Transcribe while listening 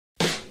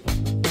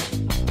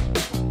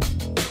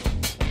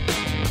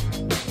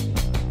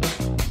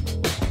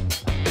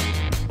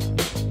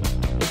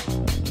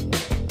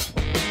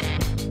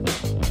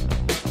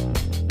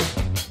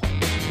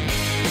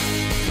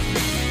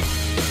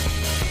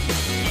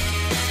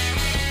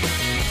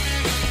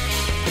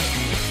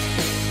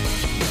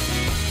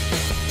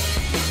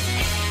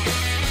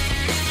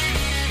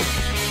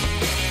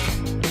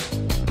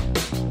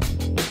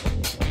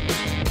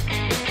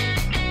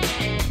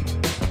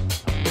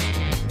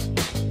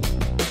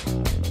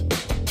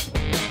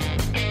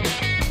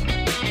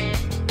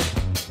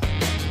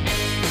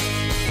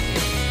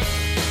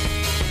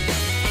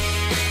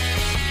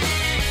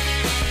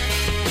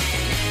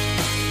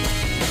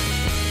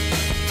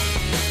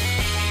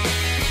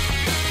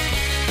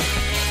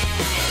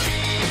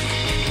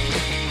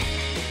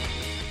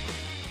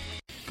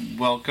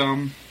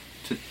welcome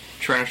to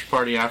Trash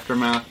Party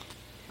Aftermath.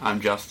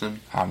 I'm Justin.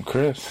 I'm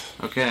Chris.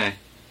 Okay.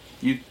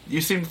 You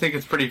seem to think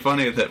it's pretty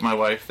funny that my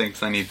wife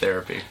thinks I need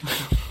therapy.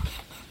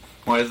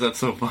 Why is that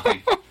so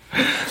funny?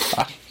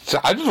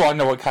 I just want to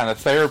know what kind of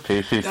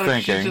therapy she's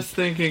thinking. She's just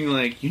thinking,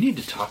 like, you need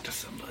to talk to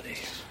somebody.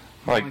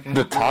 Like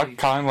the talk really...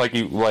 kind, like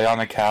you lay on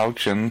a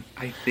couch and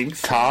I think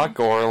so. Talk,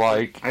 or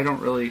like... I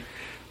don't really...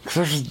 Because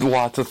there's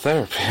lots of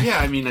therapy. Yeah,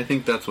 I mean, I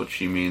think that's what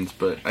she means,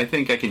 but I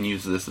think I can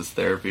use this as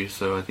therapy,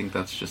 so I think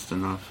that's just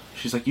enough.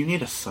 She's like, you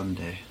need a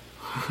Sunday.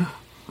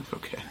 Like,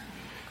 okay.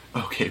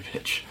 Okay,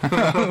 bitch.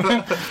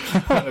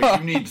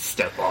 You need to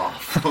step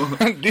off.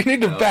 You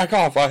need to back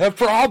off. I have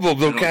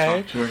problems, okay? I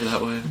don't talk to her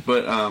that way.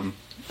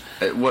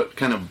 But what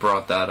kind of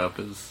brought that up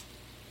is...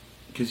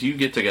 Because you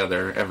get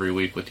together every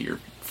week with your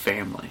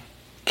family.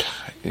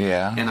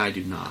 Yeah. And I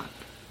do not.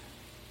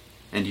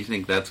 And do you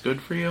think that's good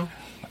for you?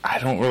 I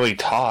don't really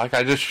talk.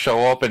 I just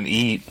show up and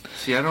eat.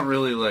 See, I don't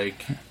really,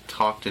 like,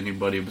 talk to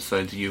anybody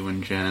besides you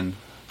and Jen.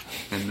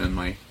 And then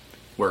my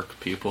work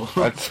people.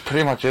 That's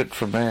pretty much it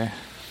for me.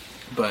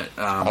 But,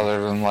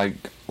 other than, like,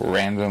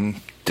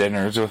 random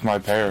dinners with my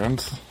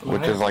parents,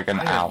 which is like an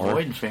hour. I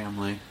avoid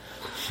family.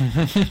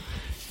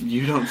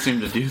 You don't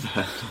seem to do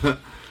that.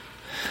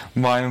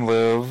 Mine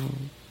live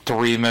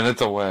 3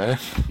 minutes away.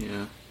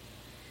 Yeah.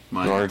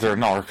 Or they're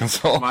in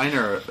Arkansas. Mine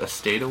are a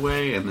state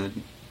away and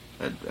then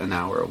an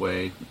hour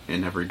away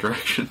in every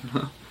direction.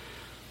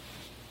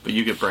 But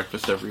you get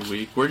breakfast every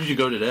week. Where did you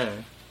go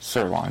today?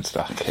 Sirloin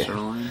stock.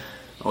 Sirloin?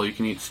 All you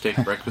can eat steak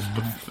breakfast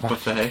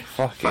buffet.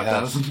 Fuck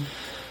 5,000. Yeah.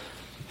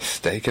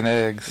 Steak and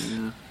eggs.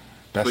 Yeah.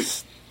 Best.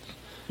 Wait,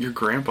 your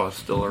grandpa's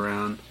still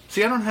around.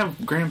 See, I don't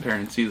have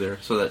grandparents either,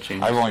 so that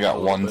changes. I've only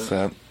got one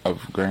set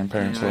of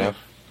grandparents left.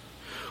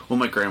 Well,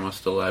 my grandma's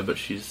still alive, but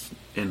she's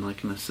in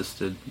like an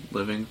assisted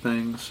living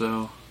thing,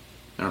 so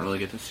I don't really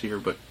get to see her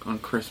but on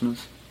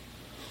Christmas.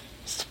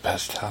 It's the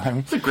best time.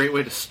 It's a great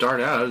way to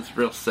start out. It's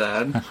real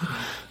sad.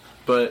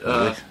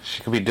 But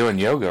she could be doing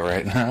yoga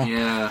right now.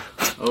 Yeah.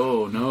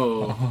 Oh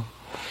no.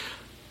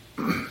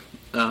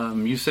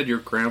 You said your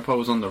grandpa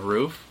was on the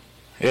roof?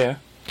 Yeah.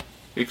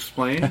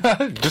 Explain.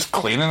 Just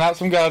cleaning out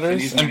some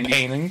gutters and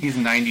painting. He's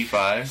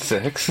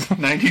 95.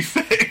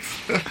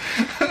 96.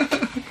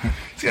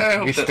 See, I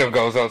hope he still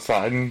goes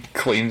outside and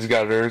cleans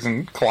gutters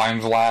and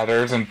climbs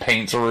ladders and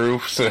paints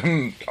roofs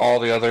and all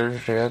the other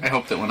shit. I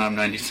hope that when I'm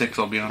 96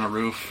 I'll be on a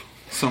roof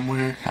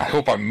somewhere. I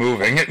hope I'm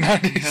moving at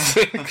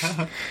 96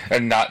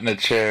 and not in a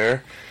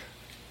chair.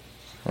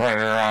 Running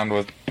around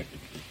with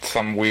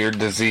some weird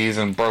disease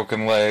and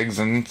broken legs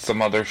and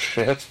some other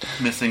shit.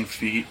 Missing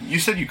feet. You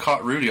said you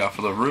caught Rudy off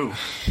of the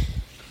roof.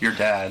 Your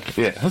dad.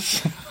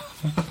 Yes.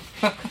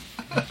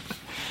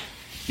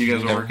 You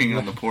guys were working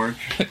on the porch?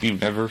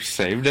 You've never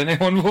saved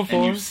anyone before?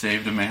 And you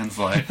saved a man's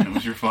life and it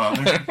was your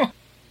father?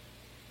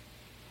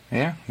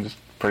 Yeah, just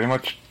pretty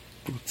much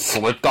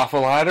slipped off a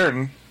ladder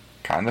and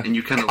kind of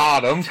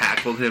caught him.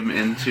 Tackled him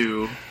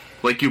into...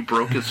 Like you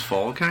broke his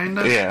fall, kind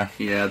of? Yeah.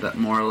 Yeah, that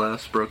more or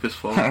less broke his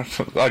fall.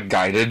 A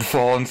guided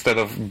fall instead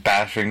of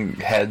bashing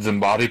heads and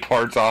body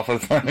parts off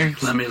of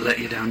things. Let me let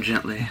you down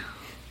gently.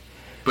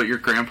 But your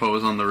grandpa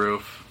was on the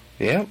roof.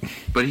 Yep.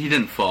 But he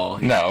didn't fall.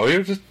 No, he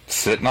was just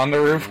sitting on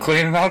the roof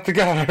cleaning out the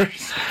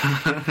gutters.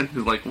 He's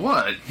like,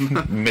 what?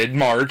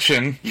 Mid-March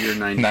and you're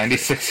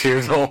 96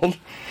 years old.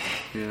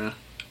 Yeah.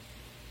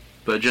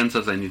 But Jen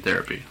says I need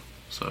therapy,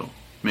 so...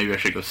 Maybe I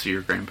should go see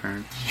your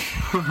grandparents.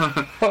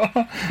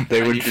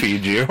 They would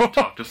feed you.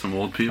 Talk to some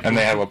old people. And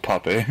they have a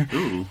puppy.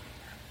 Ooh.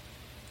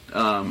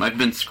 I've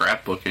been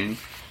scrapbooking.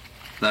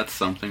 That's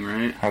something,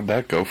 right? How'd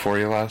that go for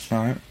you last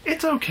night?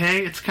 It's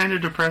okay. It's kind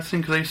of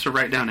depressing because I used to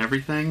write down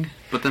everything.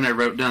 But then I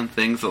wrote down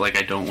things that, like,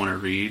 I don't want to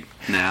read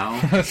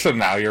now. So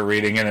now you're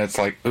reading and it's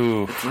like,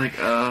 ooh. It's like,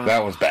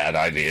 that was a bad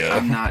idea.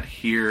 I'm not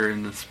here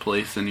in this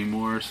place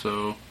anymore,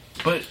 so...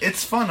 But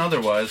it's fun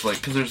otherwise, like,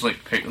 because there's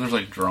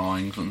like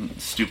drawings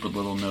and stupid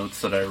little notes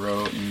that I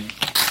wrote, and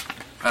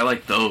I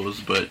like those,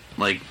 but,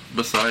 like,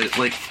 besides,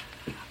 like,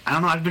 I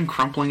don't know, I've been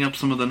crumpling up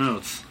some of the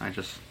notes. I'm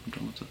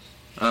done with this.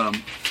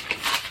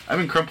 I've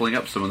been crumpling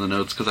up some of the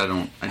notes because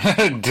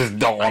I just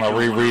don't want to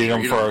reread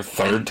them for a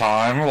third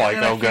time, like,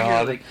 oh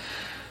god. Like,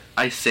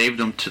 I saved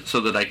them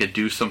so that I could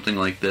do something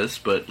like this,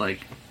 but,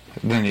 like...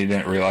 Then you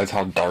didn't realize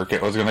how dark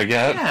it was going to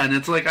get? Yeah, and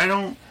it's like,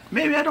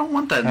 maybe I don't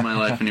want that in my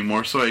life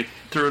anymore, so I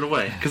threw it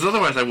away. Because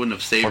otherwise I wouldn't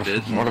have saved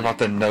it. What about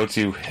the notes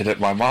you hid at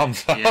my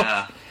mom's house?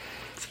 Yeah.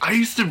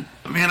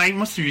 I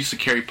must have used to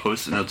carry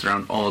Post-it notes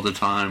around all the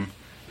time.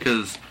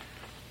 Because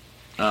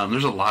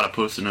there's a lot of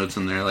Post-it notes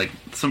in there. Like,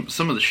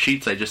 some of the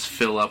sheets I just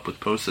fill up with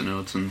Post-it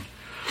notes. And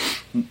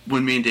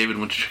when me and David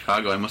went to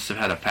Chicago, I must have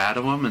had a pad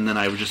of them. And then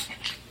I would just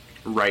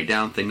write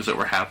down things that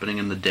were happening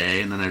in the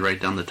day. And then I'd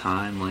write down the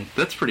time. Like,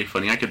 that's pretty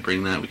funny. I could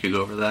bring that. We could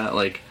go over that.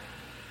 Like...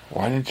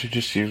 Why didn't you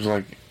just use,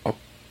 like,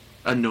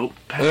 a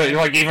notepad?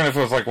 Like, even if it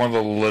was, like, one of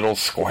the little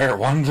square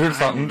ones or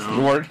something.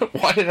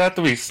 Why did it have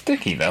to be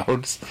sticky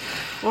notes?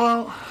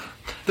 Well,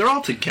 they're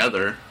all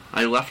together.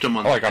 I left them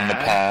on on the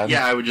pad.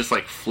 Yeah, I would just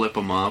like flip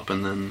them up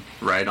and then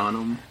write on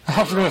them.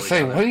 I was gonna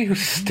say, what are you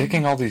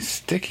sticking all these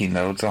sticky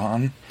notes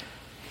on?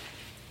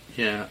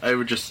 Yeah, I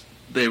would just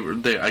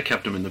I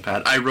kept them in the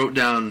pad. I wrote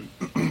down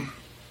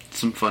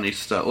some funny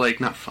stuff, like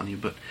not funny,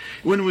 but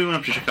when we went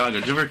up to Chicago,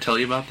 did I ever tell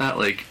you about that?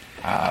 Like,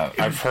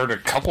 I've heard a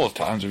couple of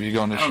times of you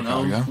going to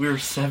Chicago. Know, we were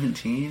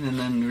 17, and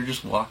then we were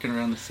just walking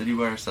around the city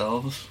by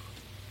ourselves.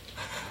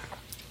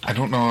 I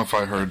don't know if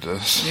I heard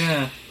this.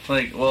 Yeah,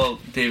 like, well,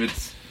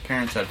 David's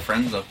parents had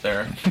friends up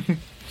there,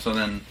 so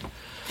then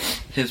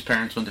his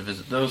parents went to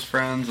visit those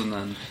friends, and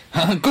then...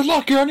 Good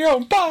luck, you're on your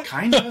own, bye!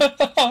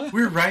 Kinda.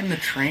 We were riding the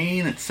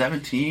train at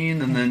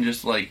 17, and then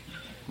just, like,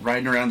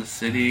 riding around the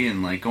city,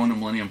 and, like, going to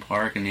Millennium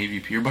Park and Navy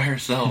Pier by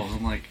ourselves.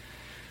 I'm like...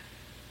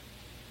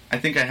 I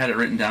think I had it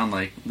written down,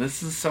 like,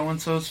 this is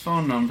so-and-so's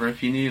phone number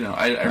if you need him.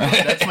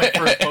 That's my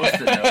first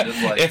post-it note.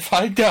 Is like, if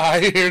I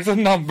die, here's a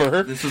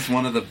number. This is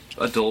one of the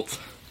adult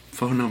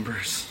phone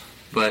numbers.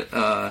 But,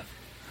 I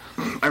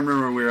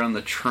remember we were on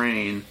the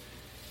train,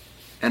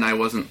 and I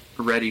wasn't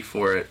ready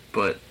for it,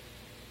 but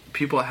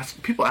people ask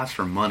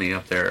for money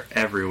up there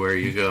everywhere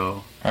you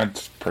go.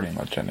 That's pretty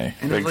much any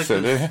and big like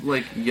city. This,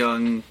 like,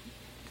 young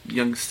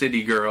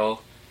city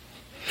girl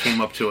came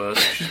up to us.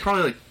 She's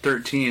probably, like,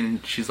 13,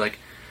 and she's like,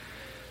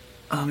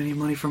 I need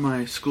money for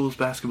my school's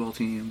basketball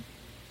team.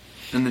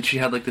 And then she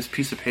had, like, this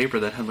piece of paper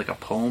that had, like, a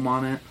poem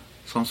on it.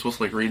 So I'm supposed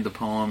to, like, read the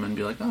poem and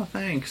be like, oh,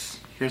 thanks.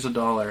 Here's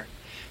 $1.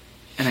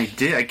 And I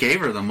did. I gave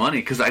her the money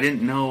because I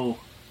didn't know.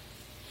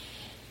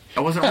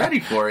 I wasn't ready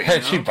for it.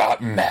 And she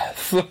bought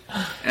meth.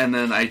 And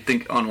then I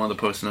think on one of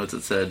the post notes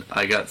it said,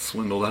 I got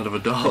swindled out of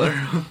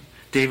 $1.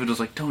 David was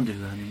like, don't do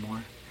that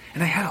anymore.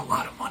 And I had a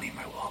lot of money in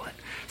my wallet.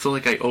 So,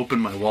 like, I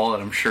opened my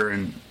wallet, I'm sure,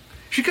 and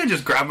she could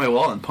just grab my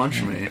wallet and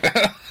punch me.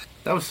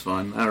 That was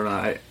fun. I don't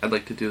know. I'd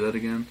like to do that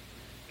again.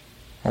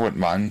 I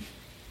wouldn't mind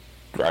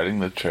riding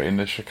the train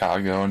to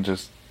Chicago and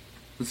just...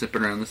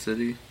 zipping around the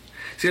city.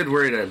 See, I'd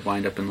worried I'd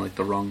wind up in, like,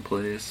 the wrong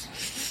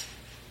place.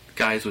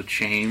 Guys with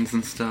chains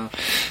and stuff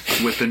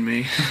whipping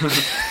me.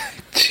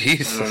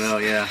 Jesus. I don't know,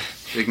 yeah.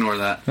 Ignore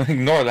that.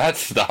 Ignore that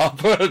stop.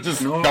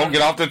 Just don't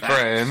get off the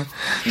train.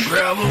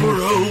 Gravel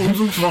roads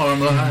and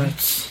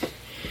farmlights.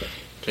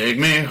 Take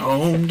me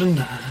home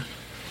tonight.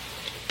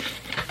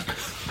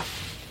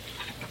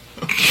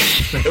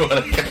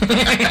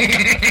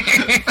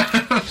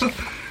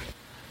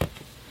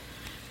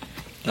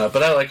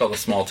 But I like all the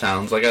small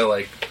towns. Like, I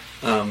like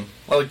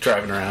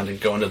driving around and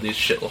going to these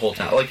shithole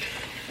towns. Like,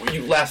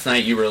 last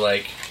night you were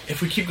like,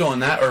 if we keep going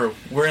that, or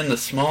we're in the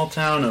small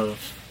town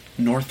of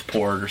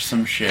Northport or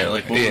some shit.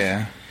 Like,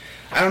 yeah.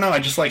 I don't know. I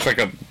just like... It's like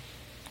a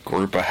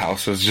group of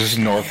houses just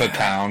north of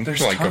town.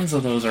 There's like tons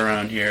of those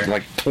around here.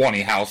 Like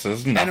 20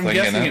 houses, nothing in it. And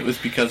I'm guessing it was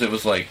because it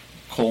was like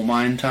coal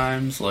mine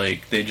times.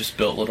 Like, they just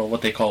built little,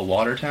 what they call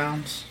water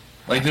towns.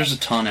 Like, there's a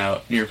ton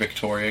out near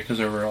Victoria because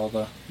there were all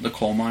the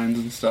coal mines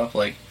and stuff.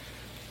 Like,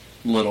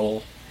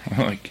 little...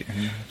 like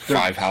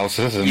 5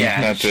 houses and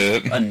that's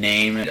it. A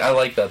name. I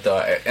like that though.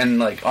 And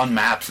like on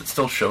maps, it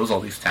still shows all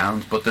these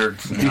towns, but they're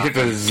not. You have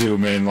to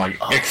zoom in like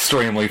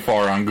extremely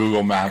far on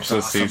Google Maps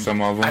to see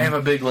some of them. I have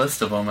a big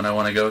list of them, and I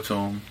want to go to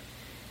them.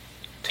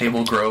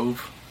 Table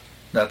Grove,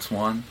 that's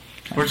one.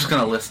 We're just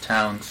gonna list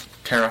towns.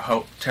 Terre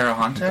Haute.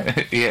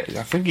 Yeah,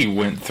 I think you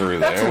went through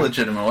there. That's a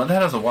legitimate one.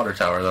 That has a water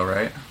tower though,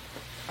 right?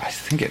 I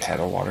think it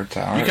had a water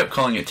tower. You kept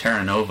calling it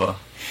Terra Nova,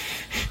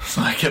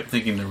 so I kept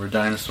thinking there were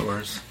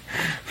dinosaurs.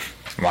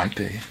 Might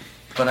be.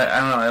 But I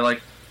don't know, I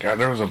like... Yeah,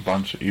 there was a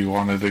bunch that you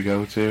wanted to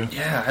go to.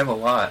 Yeah, I have a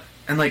lot.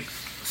 And like,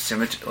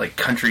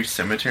 country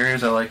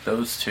cemeteries, I like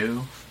those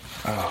too.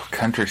 Oh,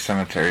 country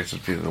cemeteries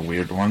would be the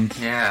weird ones.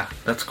 Yeah,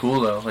 that's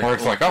cool though. Like, where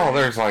it's like, oh,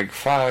 there's like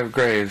 5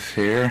 graves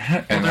here,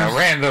 and a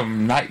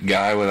random night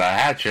guy with a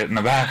hatchet in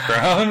the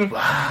background. What?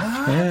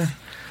 Yeah.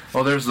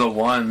 Well, there's the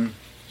one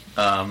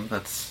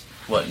that's,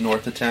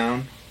 north of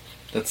town?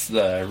 That's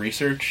the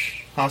research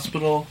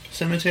hospital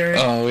cemetery.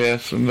 Oh,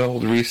 yes, an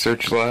old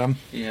research lab.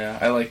 Yeah,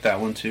 I like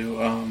that one too.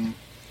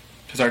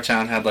 Because our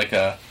town had like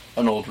an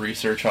old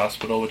research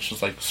hospital, which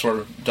was like sort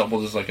of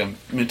doubled as like a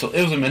mental...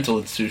 It was a mental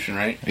institution,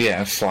 right?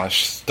 Yeah, /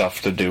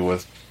 stuff to do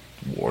with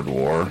World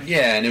War.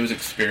 Yeah, and it was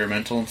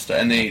experimental and stuff.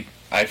 And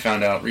I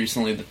found out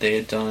recently that they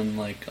had done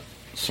like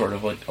sort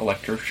of like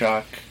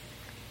electroshock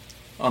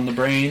on the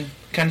brain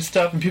kind of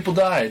stuff, and people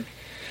died.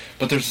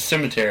 But there's a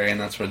cemetery, and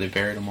that's where they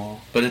buried them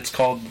all. But it's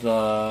called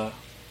the...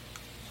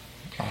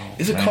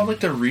 Is it called, like,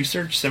 the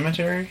Research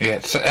Cemetery? Yeah,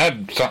 it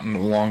had something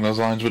along those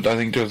lines, but I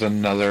think there's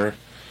another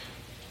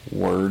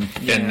word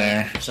in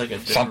there. It's like a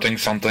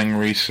something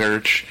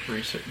research.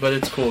 But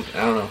it's cool. I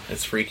don't know.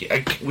 It's freaky.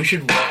 We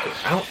should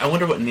walk... I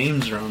wonder what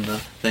names are on the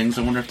things.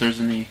 I wonder if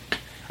there's any...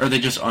 Or are they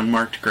just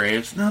unmarked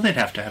graves? No, they'd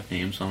have to have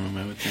names on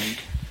them, I would think.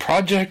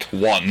 Project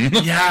 1.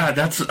 Yeah,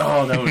 that's...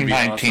 Oh, that would be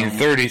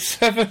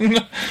 1937.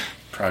 Awesome.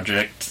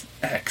 Project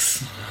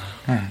X.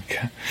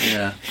 Okay.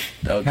 Yeah.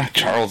 That would be cool.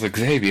 Charles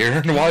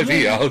Xavier. Why is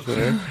he out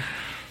there?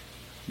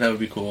 That would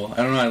be cool. I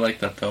don't know, I like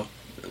that though.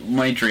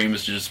 My dream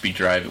is to just be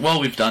driving. Well,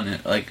 we've done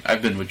it. Like,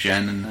 I've been with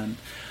Jen, and then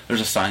there's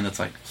a sign that's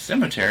like,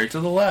 cemetery to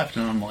the left,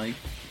 and I'm like,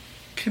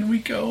 can we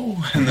go?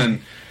 And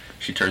then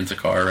she turns the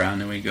car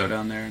around and we go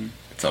down there, and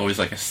it's always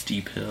like a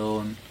steep hill.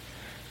 And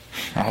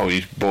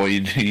oh, boy,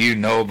 you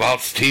know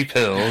about steep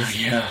hills.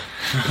 Yeah.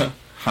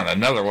 On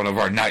another one of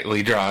our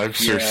nightly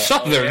drives through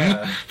southern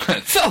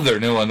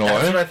Illinois.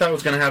 That's what I thought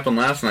was going to happen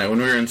last night. When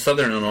we were in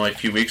southern Illinois a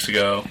few weeks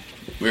ago,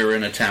 we were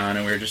in a town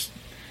and we were just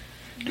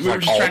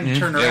trying to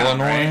turn around,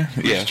 Illinois? right?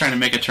 We were just trying to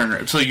make a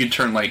turn. So you'd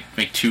turn,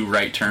 make 2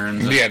 right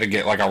turns. We had to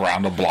get,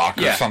 around a block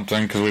or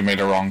something because we made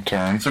a wrong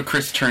turn. So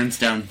Chris turns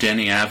down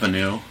Denny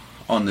Avenue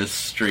on this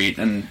street,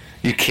 and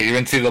you can't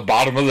even see the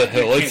bottom of the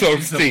hill. It's so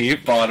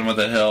steep. Bottom of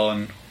the hill,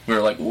 and we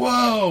were like,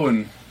 whoa,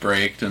 and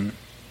braked and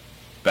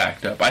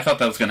backed up. I thought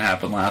that was going to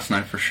happen last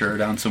night for sure,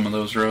 down some of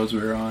those roads we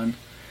were on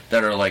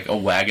that are like a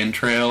wagon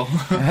trail.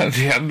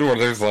 Yeah, where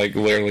there's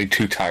literally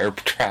 2 tire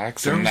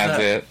tracks, and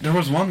that's it. There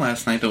was one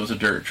last night that was a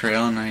dirt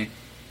trail, and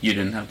you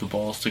didn't have the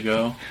balls to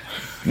go.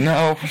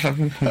 No,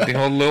 the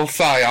old little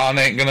Scion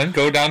ain't gonna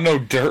go down no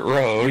dirt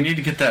road. We need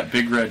to get that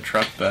big red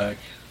truck back.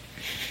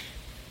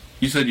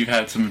 You said you've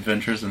had some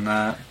adventures in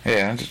that.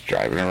 Yeah, just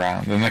driving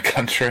around in the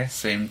country.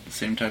 Same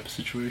type of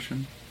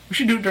situation. We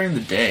should do it during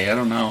the day. I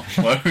don't know.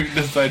 Why we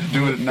decide to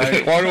do it at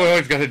night? Why do we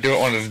always gotta do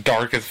it when it's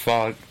dark as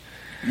fuck?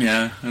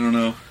 Yeah, I don't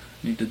know.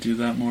 Need to do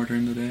that more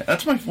during the day.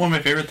 That's one of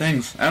my favorite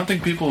things. I don't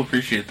think people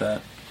appreciate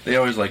that. They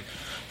always the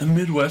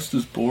Midwest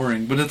is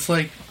boring, but it's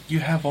you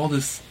have all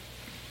this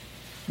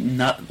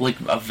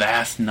a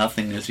vast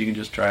nothingness you can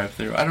just drive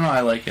through. I don't know, I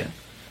like it.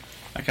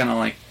 I kind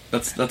of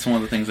that's one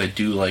of the things I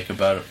do like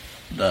about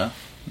the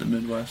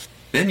Midwest.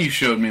 Then you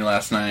showed me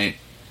last night,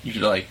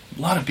 you're a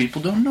lot of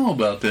people don't know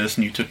about this,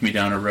 and you took me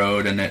down a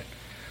road, and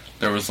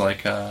there was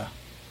a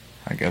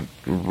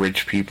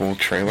rich people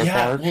trailer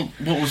park. Well,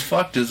 what was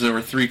fucked is there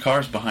were 3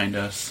 cars behind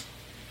us,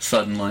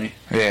 suddenly.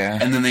 Yeah.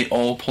 And then they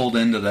all pulled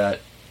into that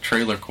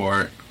trailer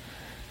court.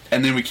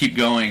 And then we keep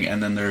going,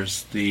 and then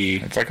there's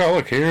It's oh,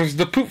 look, here's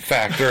the poop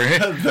factory.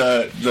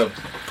 the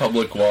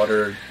public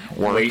water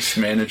waste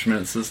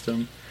management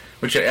system.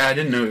 Which I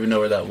didn't even know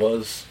where that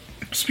was.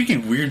 Speaking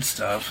of weird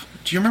stuff,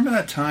 do you remember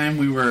that time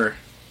we were...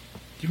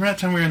 in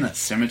that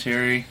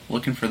cemetery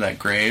looking for that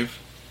grave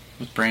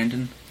with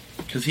Brandon?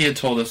 Because he had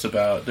told us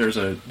about... There's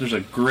a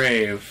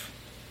grave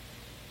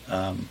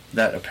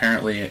that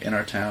apparently in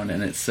our town,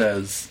 and it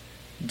says,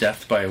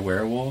 death by a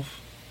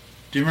werewolf.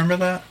 Do you remember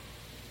that?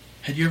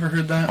 Had you ever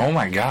heard that? Oh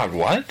my god,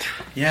 what?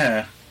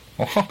 Yeah.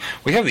 Well,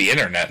 we have the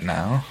internet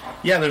now.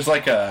 Yeah, there's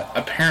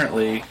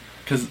apparently,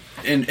 because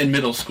in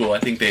middle school, I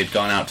think they had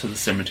gone out to the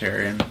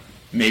cemetery, and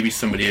maybe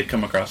somebody had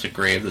come across a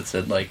grave that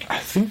said, I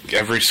think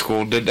every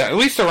school did that, at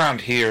least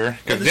around here.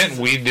 Because didn't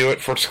we do it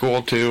for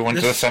school, too? Went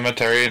to the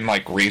cemetery and,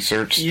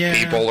 researched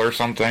people or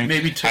something?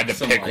 Maybe had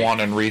to pick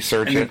one and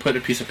research and then put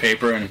a piece of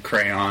paper and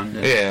crayon.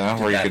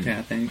 Where you could, kind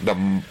of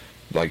thing.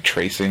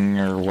 Tracing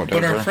or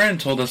whatever. But our friend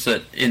told us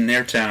that in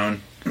their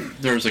town,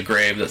 there's a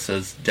grave that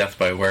says death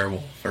by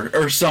werewolf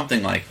or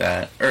something like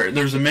that. Or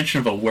there's a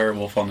mention of a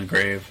werewolf on the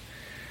grave.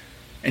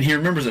 And he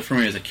remembers it from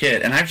when he was a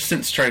kid. And I've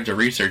since tried to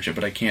research it,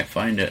 but I can't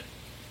find it.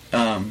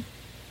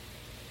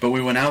 But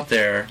we went out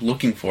there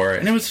looking for it.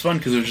 And it was fun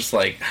because it was just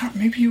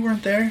maybe you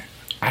weren't there?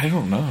 I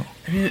don't know.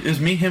 I mean, it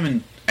was me, him,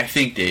 and I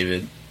think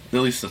David. At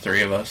least the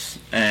 3 of us.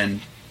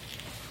 And,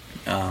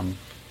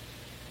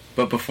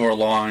 but before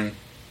long...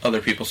 other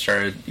people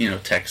started,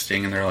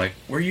 texting, and they're like,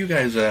 where are you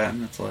guys at?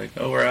 And it's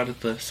oh, we're out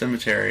at the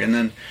cemetery. And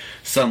then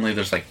suddenly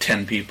there's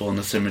 10 people in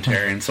the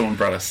cemetery, and someone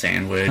brought a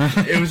sandwich.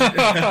 It was,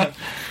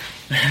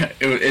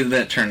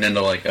 then it turned into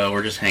oh,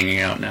 we're just hanging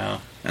out now.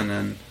 And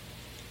then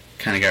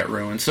kind of got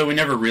ruined. So we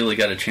never really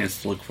got a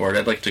chance to look for it.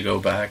 I'd like to go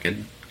back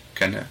and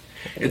kind of,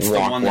 it's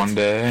walk the one that's one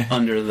day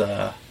under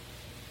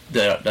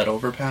that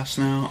overpass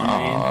now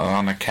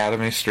on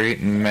Academy Street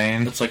in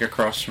Maine. It's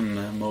across from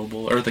the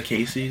Mobile or the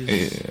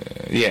Casey's.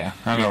 Yeah,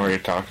 I know what you're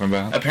talking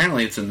about.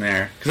 Apparently, it's in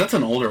there because that's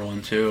an older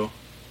one too.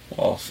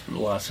 Well, a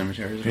lot of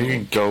cemeteries. You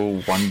can go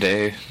one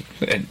day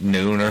at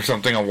noon or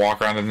something and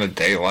walk around in the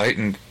daylight,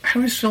 and I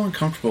always feel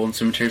uncomfortable in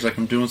cemeteries,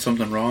 I'm doing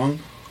something wrong.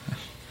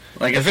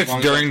 If it's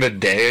during the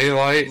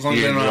daylight, as long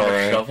as I don't have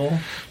a shovel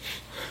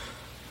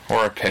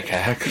or a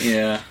pickaxe.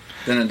 Yeah,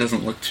 then it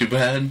doesn't look too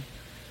bad.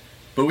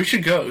 But we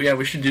should go. Yeah,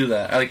 we should do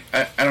that. I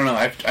don't know.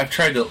 I've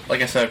tried to,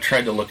 like I said, I've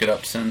tried to look it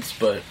up since,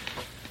 but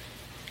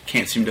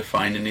can't seem to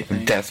find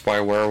anything. Death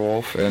by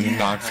Werewolf in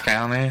Knox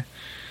County.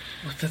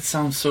 Well, that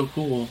sounds so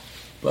cool,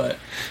 but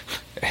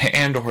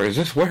or is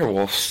this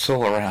werewolf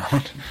still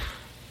around?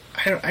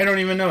 I don't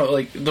even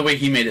know. The way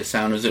he made it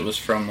sound was it was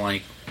from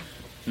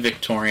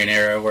Victorian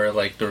era, where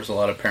there was a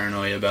lot of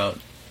paranoia about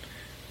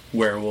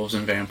werewolves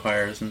and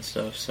vampires and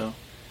stuff. So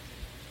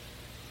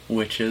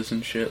witches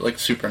and shit,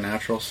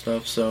 supernatural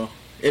stuff. So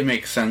it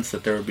makes sense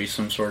that there would be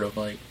some sort of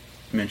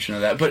mention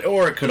of that,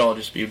 or it could all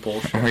just be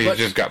bullshit. Or you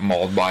just got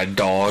mauled by a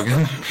dog.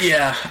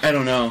 Yeah, I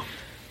don't know.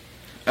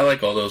 I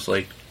like all those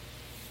I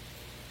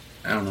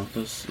don't know,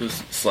 those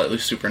slightly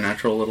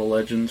supernatural little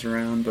legends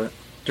around, but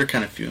they're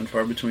kind of few and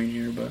far between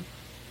here. But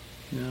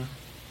yeah,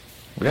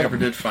 we never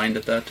did find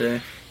it that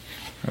day.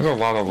 There's a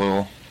lot of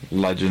little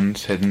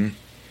legends hidden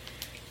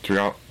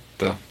throughout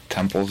the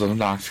temples of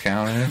Knox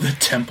County. The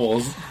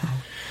temples.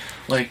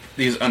 Like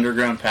these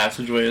underground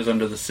passageways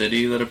under the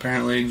city that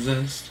apparently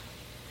exist.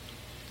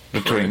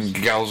 Between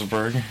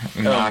Galesburg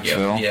and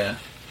Knoxville. Yeah.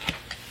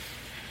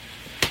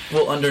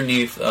 Well,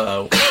 underneath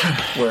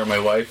where my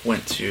wife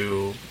went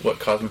to,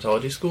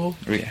 cosmetology school?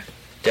 Yeah.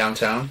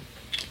 Downtown.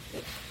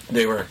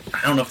 I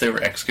don't know if they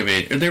were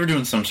excavating, or they were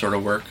doing some sort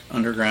of work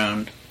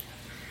underground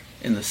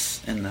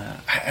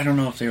I don't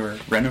know if they were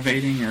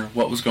renovating or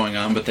what was going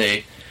on, but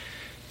they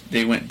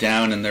went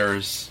down and there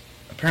was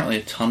apparently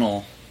a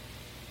tunnel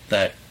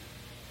that,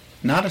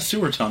 not a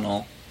sewer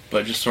tunnel,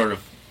 but just sort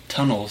of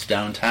tunnels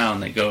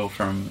downtown that go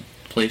from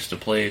place to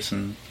place,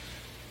 and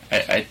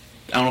I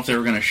don't know if they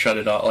were going to shut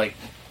it off, like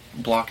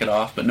block it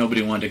off, but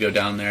nobody wanted to go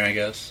down there, I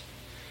guess.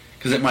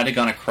 Because it might have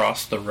gone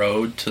across the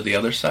road to the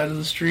other side of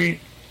the street.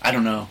 I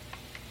don't know.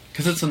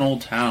 Because it's an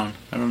old town.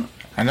 I don't know.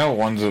 I know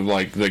ones of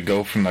that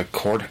go from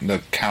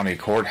the county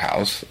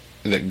courthouse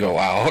that go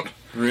out.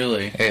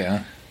 Really?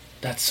 Yeah.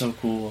 That's so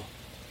cool.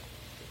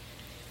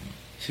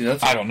 See,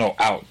 that's I don't know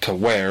out to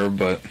where,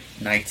 but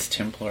Knights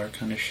Templar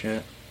kind of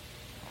shit.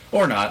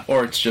 Or not,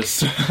 or it's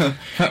just or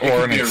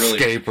an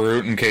escape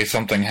route in case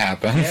something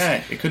happens.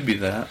 Yeah, it could be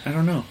that. I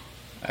don't know.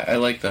 I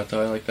like that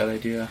though. I like that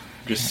idea.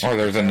 Or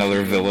there's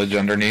another village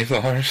underneath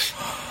ours.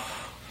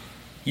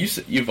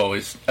 You've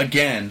always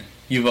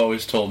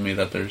told me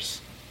that there's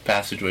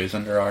passageways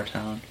under our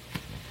town.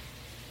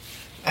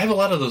 I have a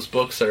lot of those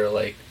books that are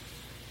like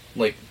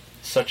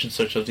such and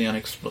such of the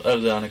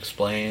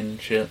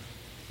unexplained shit,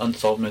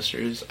 Unsolved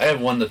Mysteries. I have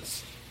one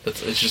that's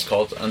it's just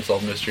called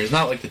Unsolved Mysteries,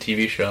 not like the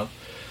TV show.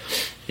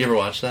 You ever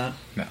watch that?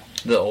 No.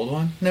 The old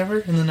one? Never?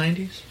 In the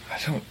 90s? I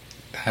don't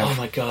have Oh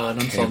my god,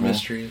 cable. Unsolved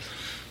Mysteries.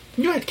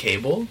 You had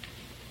cable.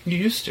 You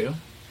used to.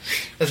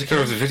 As a kid. There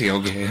was a video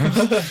game.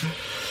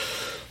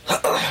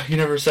 You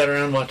never sat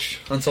around and watched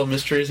Unsolved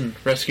Mysteries and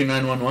Rescue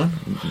 911?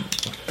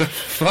 What the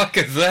fuck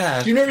is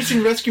that? You never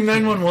seen Rescue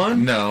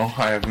 911? No,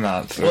 I have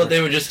not, sir. Well,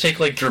 they would just take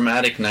like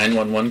dramatic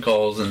 911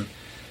 calls and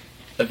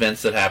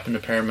events that happened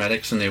to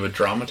paramedics, and they would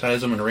dramatize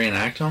them and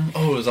reenact them.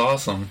 Oh, it was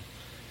awesome.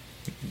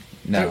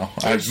 No,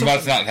 I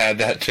must not have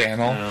that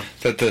channel. No.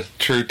 Is that the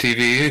True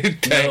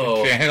TV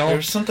channel? There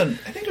was something,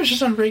 I think it was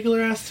just on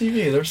regular ass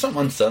TV. There was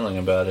something unsettling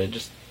about it. It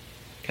just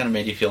kind of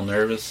made you feel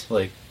nervous.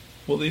 Like,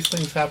 will these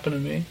things happen to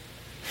me?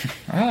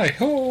 I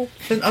hope.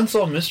 And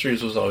Unsolved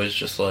Mysteries was always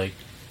just like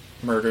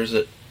murders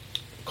at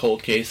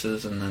cold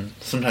cases, and then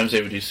sometimes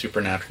they would do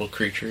supernatural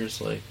creatures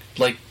like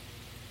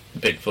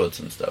Bigfoots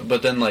and stuff.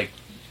 But then like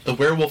the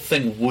werewolf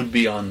thing would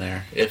be on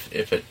there if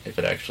it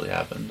actually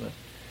happened. But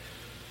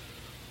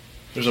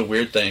there's a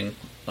weird thing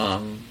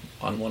on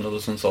one of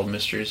those Unsolved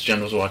Mysteries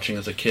Jen was watching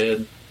as a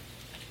kid,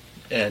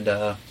 and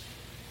I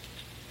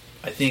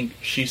think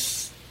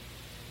she's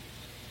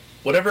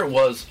whatever it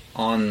was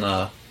on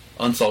the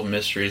Unsolved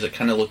Mysteries, it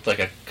kind of looked like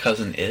a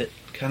Cousin It,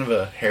 kind of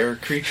a hair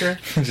creature,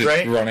 just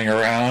right? Running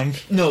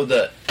around. No,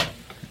 the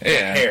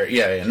hair.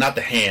 Yeah, not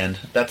the hand.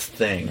 That's the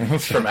thing.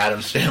 It's from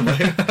Addams Family.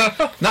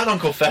 Not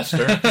Uncle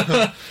Fester.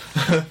 I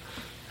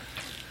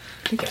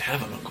think I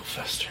have an Uncle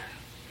Fester.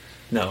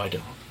 No, I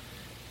don't.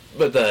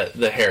 But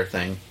the hair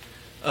thing.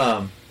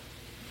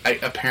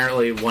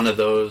 Apparently one of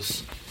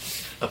those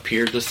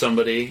appeared to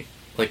somebody,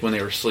 like when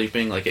they were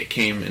sleeping, like it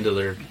came into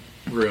their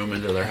room,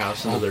 into their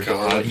house, into their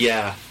door.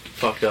 Yeah.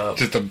 Fucked up.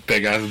 Just a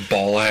big ass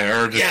ball of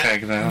hair just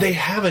hanging out. They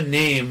have a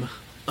name,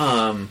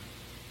 and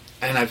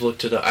I've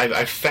looked it up.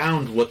 I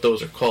found what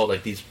those are called,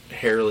 like these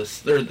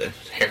hairless. They're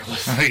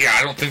hairless. Yeah,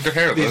 I don't think they're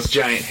hairless. These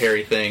giant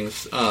hairy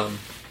things.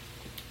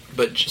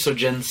 But so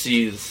Jen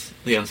sees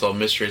the Unsolved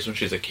Mysteries when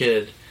she's a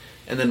kid,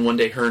 and then one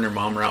day her and her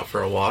mom are out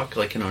for a walk,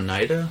 like in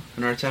Oneida,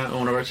 in our town,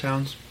 one of our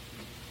towns,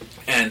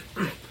 and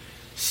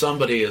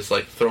somebody is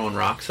like throwing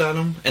rocks at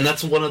them, and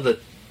that's one of the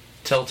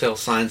telltale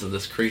signs of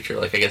this creature.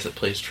 Like, I guess it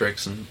plays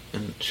tricks and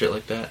shit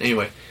like that.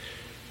 Anyway,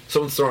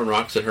 someone's throwing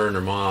rocks at her and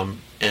her mom,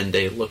 and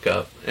they look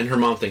up, and her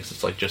mom thinks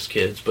it's like just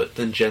kids, but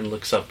then Jen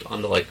looks up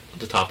onto like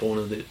the top of one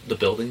of the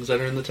buildings that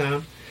are in the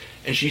town,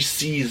 and she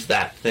sees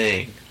that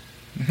thing.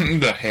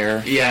 The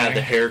hair. Yeah, thing.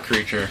 the hair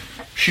creature.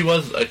 She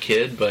was a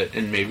kid,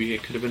 and maybe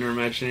it could have been her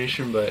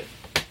imagination, but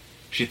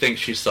she thinks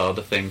she saw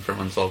the thing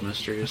from Unsolved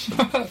Mysteries.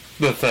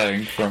 The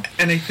thing from...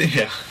 And I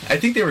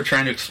think they were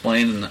trying to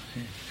explain in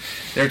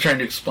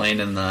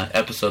the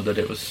episode that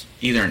it was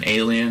either an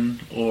alien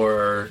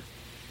or,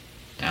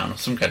 I don't know,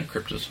 some kind of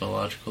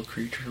cryptozoological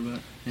creature, but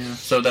yeah.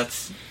 So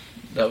that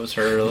was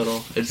her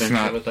little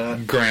adventure with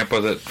that. Grandpa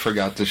that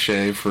forgot to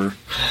shave for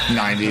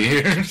 90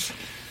 years.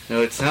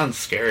 No, it sounds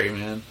scary,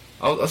 man.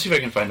 I'll see if I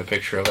can find a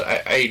picture of it.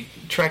 I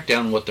tracked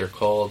down what they're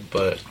called,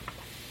 but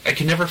I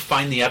can never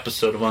find the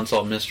episode of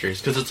Unsolved Mysteries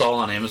because it's all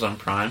on Amazon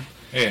Prime.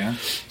 Yeah.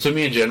 So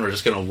me and Jen were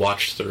just going to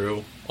watch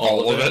through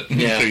all of it?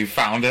 Yeah. Until you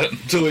found it?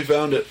 Until we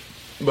found it.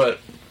 But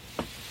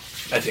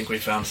I think we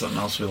found something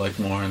else we liked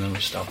more, and then we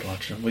stopped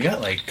watching. We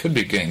got like... Could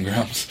be Game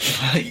Grumps.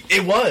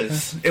 It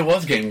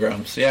was Game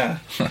Grumps, yeah.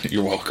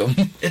 You're welcome.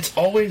 It's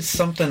always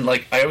something,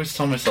 like, I always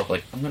tell myself,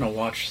 like, I'm going to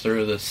watch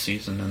through this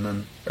season and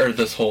then... Or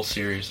this whole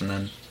series and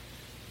then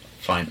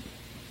find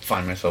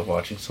find myself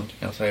watching something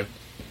else. I have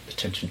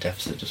attention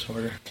deficit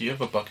disorder. Do you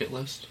have a bucket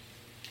list?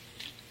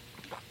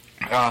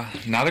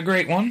 Not a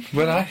great one,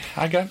 but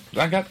I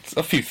got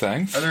a few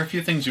things. Are there a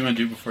few things you want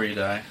to do before you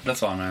die?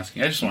 That's all I'm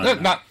asking. I just want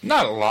to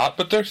not a lot,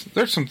 but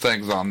there's some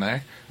things on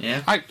there.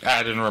 Yeah. I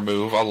add and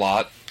remove a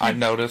lot. I've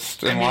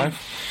noticed in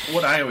life.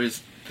 What I always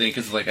think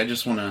is like I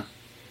just want to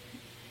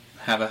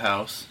have a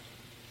house.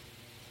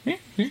 Yeah,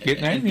 you're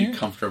getting there. And be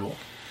comfortable.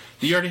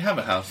 You already have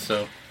a house,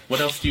 so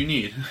what else do you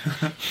need?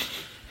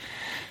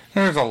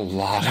 There's a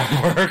lot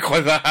of work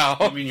with a house.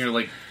 I mean, you're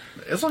like,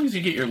 as long as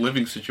you get your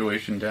living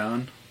situation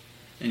down.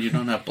 And you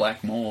don't have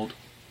black mold.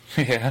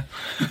 Yeah.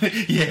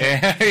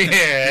 yeah.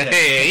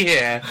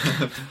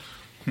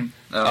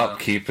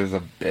 Upkeep is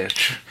a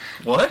bitch.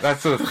 What?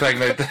 That's the thing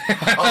that...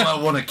 All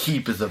I want to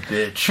keep is a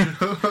bitch.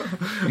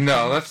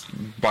 No, that's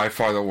by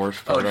far the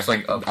worst part. Just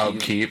like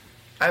upkeep.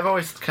 I've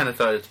always kind of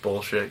thought it's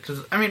bullshit.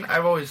 Because, I mean,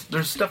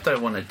 there's stuff that I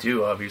want to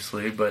do,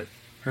 obviously, but...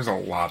 There's a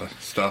lot of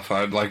stuff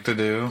I'd like to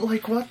do.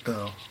 Like what,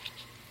 though?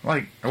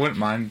 Like, I wouldn't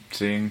mind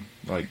seeing,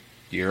 like,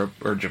 Europe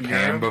or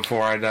Japan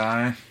before I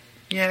die.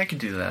 Yeah, I could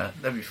do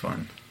that. That'd be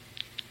fun.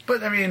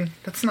 But, I mean,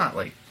 that's not,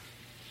 like...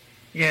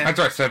 Yeah. That's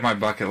why I said my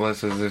bucket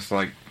list is just,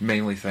 like,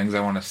 mainly things I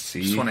want to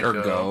see or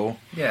go.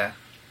 Yeah.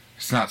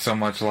 It's not so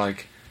much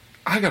like,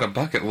 I got a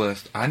bucket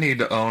list. I need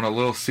to own a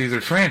Little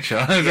Caesars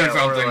franchise or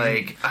something. Or,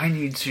 like, I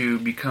need to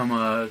become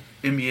a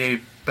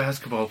NBA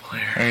basketball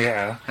player.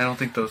 Yeah. I don't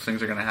think those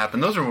things are going to happen.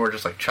 Those are more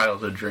just, like,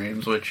 childhood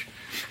dreams, which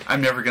I'm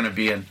never going to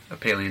be a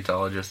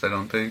paleontologist, I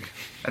don't think.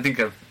 I think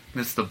I've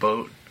missed the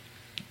boat.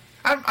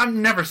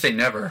 I'm never say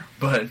never,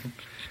 but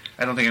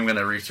I don't think I'm going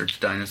to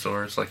research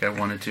dinosaurs like I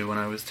wanted to when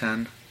I was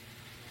 10.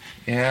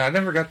 Yeah, I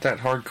never got that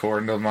hardcore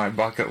into my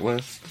bucket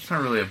list. It's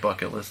not really a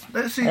bucket list.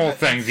 All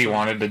things you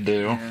wanted to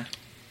do. Yeah.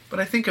 But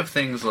I think of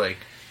things like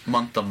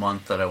month to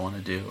month that I want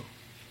to do.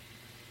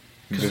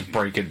 Just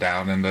break it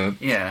down into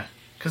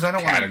because I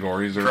don't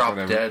categories want to drop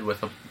whatever. dead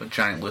with a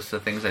giant list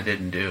of things I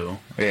didn't do.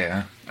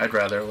 Yeah. I'd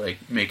rather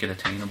like make it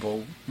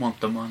attainable month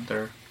to month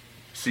or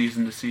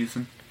season to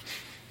season.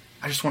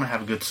 I just want to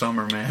have a good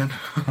summer, man.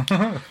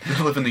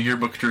 Living the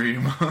yearbook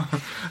dream.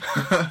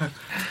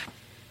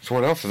 So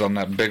what else is on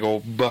that big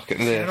old bucket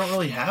list? I don't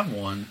really have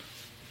one.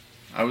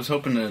 I was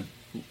hoping to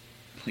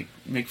like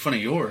make fun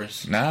of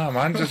yours. Nah,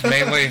 mine's just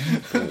mainly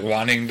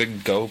wanting to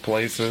go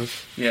places.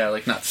 Yeah,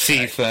 like not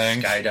see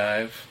things.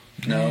 Skydive.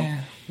 No.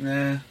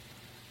 Nah.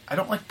 I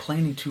don't like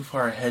planning too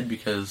far ahead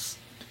because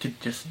it could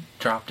just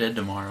drop dead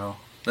tomorrow.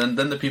 Then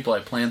the people I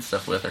plan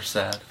stuff with are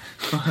sad.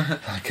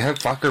 Like, that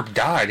fucker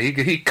died.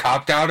 He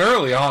copped out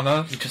early on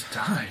us. He just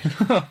died.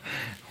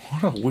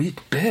 What a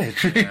weak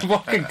bitch. He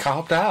fucking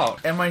copped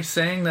out. Am I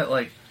saying that,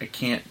 like, I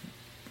can't...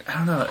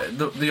 I don't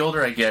know. The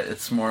older I get,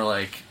 it's more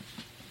like,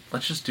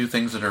 let's just do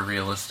things that are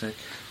realistic.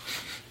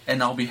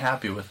 And I'll be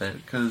happy with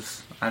it,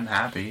 because I'm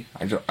happy.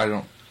 I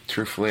don't...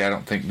 Truthfully, I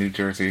don't think New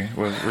Jersey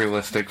was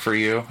realistic for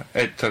you.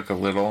 It took a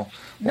little,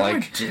 No,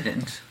 like... it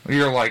didn't.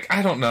 You're like,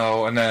 I don't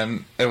know, and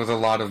then it was a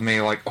lot of me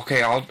like,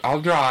 okay,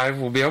 I'll drive,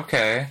 we'll be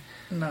okay.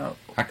 No.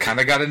 I kind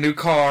of got a new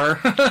car.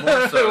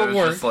 More so, it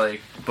was just like,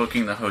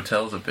 booking the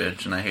hotel's a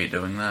bitch, and I hate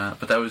doing that.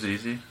 But that was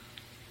easy.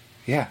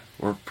 Yeah,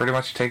 we're pretty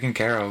much taken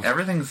care of.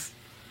 Everything's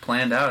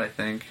planned out, I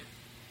think.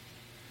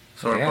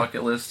 So our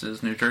bucket list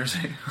is New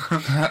Jersey.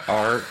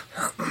 Art.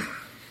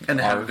 And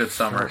to have a good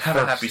summer. Have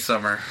a happy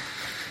summer.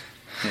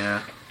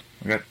 Yeah.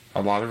 We got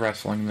a lot of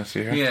wrestling this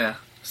year. Yeah.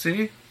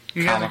 See?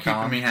 You guys are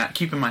keeping me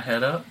keeping my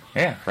head up.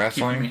 Yeah,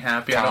 wrestling. Keeping me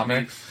happy.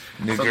 Comics.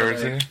 New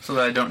Jersey. So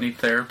that I don't need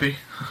therapy.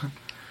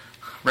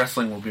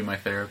 Wrestling will be my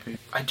therapy.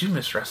 I do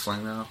miss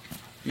wrestling, though.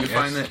 You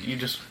find that you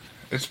just...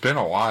 It's been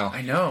a while.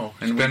 I know.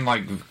 It's been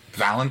like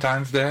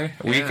Valentine's Day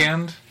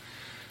weekend.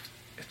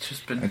 It's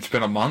just been... It's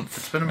been a month.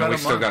 It's been about a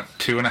month. We still got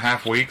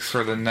 2.5 weeks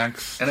for the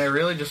next... And I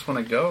really just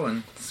want to go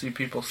and see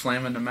people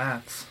slam into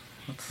mats.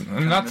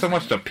 Not so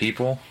much the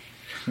people.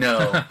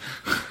 No.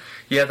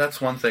 Yeah, that's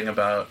one thing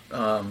about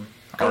going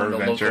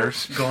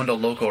to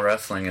local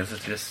wrestling is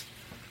it's just...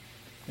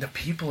 The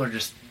people are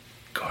just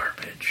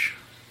garbage.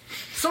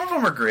 Some of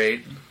them are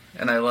great,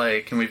 and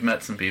and we've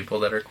met some people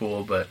that are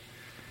cool, but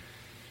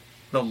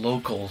the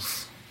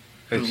locals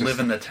who live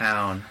in the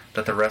town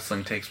that the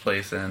wrestling takes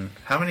place in,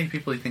 how many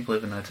people do you think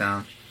live in that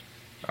town?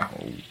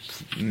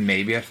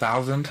 Maybe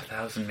 1,000.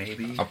 1,000,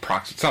 maybe.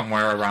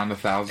 Somewhere around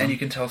 1,000. And you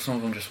can tell some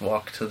of them just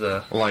walk to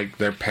the... Like,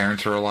 their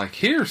parents are like,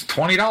 here's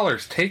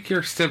 $20, take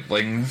your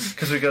siblings.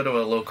 Because we go to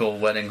a local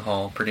wedding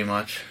hall, pretty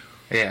much.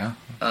 Yeah.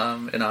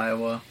 In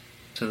Iowa,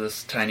 to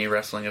this tiny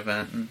wrestling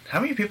event. And how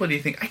many people do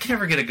you think... I can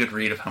never get a good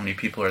read of how many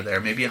people are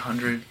there. Maybe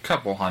 100?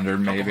 Couple hundred,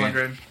 maybe. Couple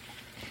hundred.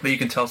 But you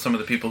can tell some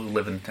of the people who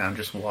live in town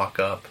just walk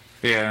up.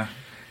 Yeah.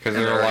 Because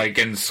they're like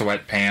in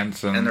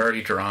sweatpants. And they're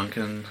already drunk.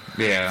 And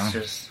yeah. It's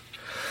just...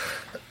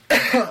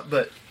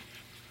 But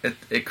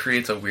it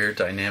creates a weird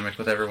dynamic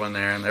with everyone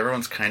there, and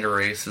everyone's kind of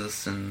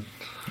racist, and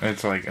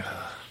it's like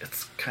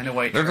it's kind of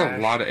white trash. There's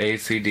a lot of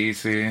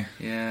AC/DC.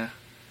 Yeah,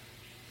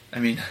 I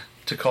mean,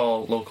 to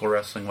call local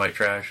wrestling white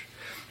trash,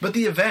 but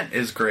the event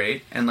is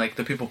great, and like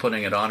the people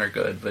putting it on are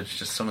good, but it's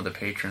just some of the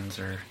patrons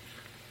are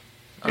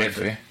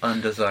iffy.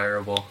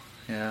 Undesirable.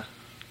 Yeah.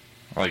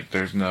 Like,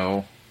 there's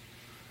no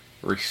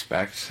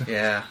respect.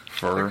 Yeah.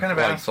 For they're kind of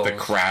like assholes. the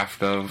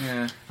craft of.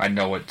 Yeah. I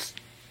know it's.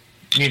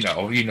 You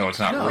know it's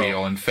not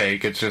real and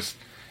fake. It's just.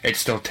 It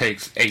still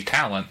takes a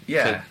talent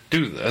to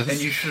do this.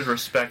 And you should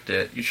respect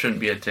it. You shouldn't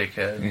be a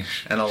dickhead.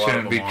 And a lot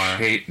of them are.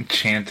 Shouldn't be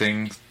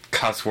chanting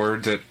cuss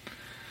words at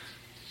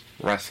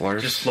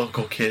wrestlers. Just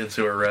local kids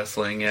who are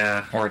wrestling,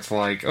 yeah. Or it's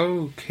like,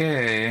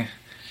 okay,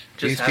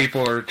 these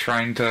people are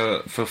trying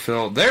to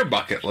fulfill their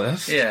bucket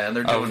list. Yeah, and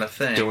they're doing a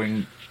thing.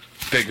 Doing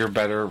bigger,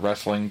 better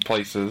wrestling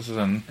places.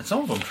 And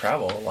some of them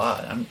travel a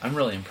lot. I'm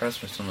really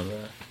impressed with some of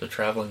the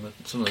traveling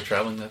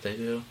that they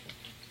do.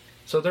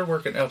 So they're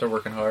working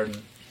hard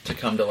and to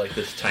come to like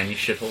this tiny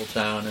shithole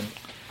town and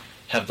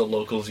have the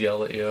locals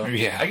yell at you.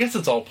 Yeah. I guess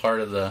it's all part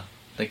of the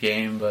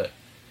game, but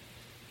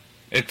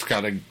it's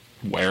got to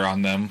wear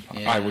on them,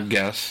 I would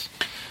guess.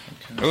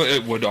 Okay.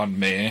 It would on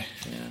me.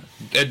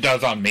 Yeah. It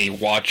does on me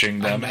watching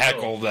them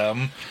heckle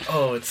them.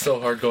 Oh, it's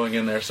so hard going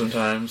in there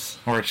sometimes.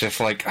 Or it's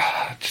just like,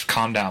 just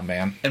calm down,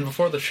 man. And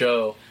before the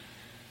show,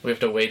 we have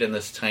to wait in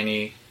this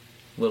tiny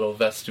little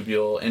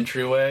vestibule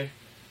entryway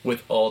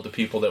with all the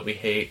people that we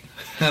hate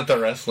at the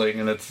wrestling,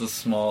 and it's a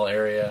small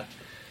area.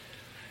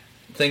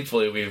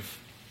 Thankfully, we've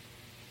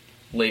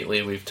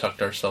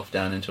tucked ourselves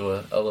down into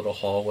a little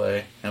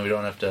hallway, and we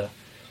don't have to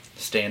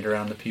stand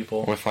around the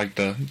people. With, like,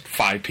 the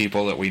 5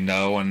 people that we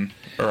know and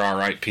are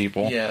alright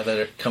people. Yeah,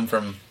 that come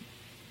from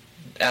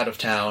out of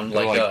town,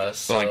 like us.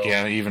 So. Like,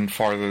 yeah, even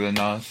farther than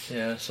us.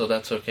 Yeah, so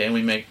that's okay.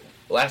 And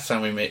last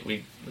time we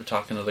were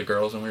talking to the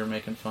girls, and we were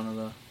making fun of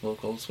the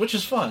locals, which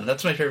is fun.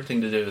 That's my favorite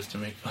thing to do, is to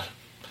make fun of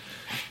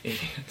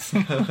idiots.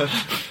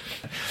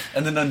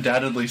 And then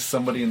undoubtedly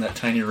somebody in that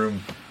tiny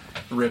room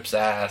rips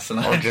ass,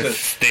 and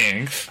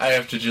stinks. I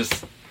have to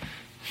just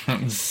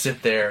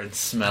sit there and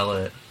smell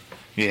it.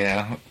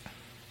 Yeah.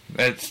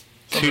 It's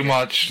too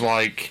much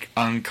like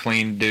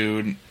unclean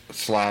dude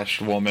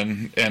 /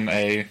 woman in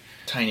a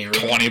tiny room.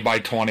 20 by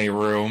 20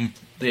 room.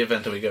 The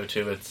event that we go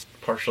to, it's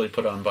partially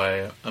put on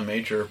by a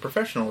major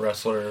professional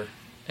wrestler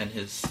and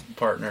his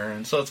partner,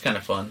 and so it's kind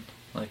of fun.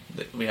 Like,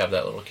 we have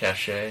that little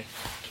cachet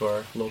to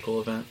our local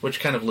event, which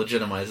kind of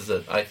legitimizes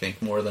it, I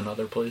think, more than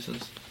other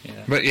places.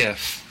 Yeah. But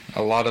yes,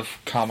 a lot of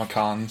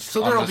Comic-Cons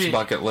on this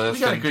bucket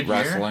list. We got a good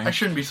wrestling. Year. I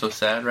shouldn't be so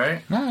sad,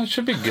 right? No, it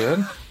should be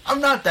good. I'm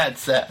not that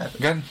sad.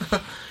 Good.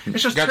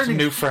 It's just got some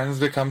new friends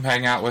to come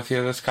hang out with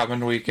you this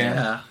coming weekend.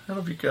 Yeah,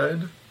 that'll be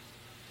good.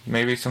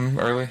 Maybe some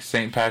early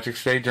St.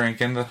 Patrick's Day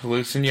drinking to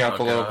loosen you up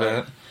a little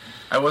bit.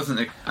 I wasn't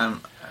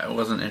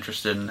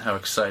interested in how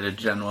excited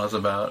Jen was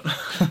about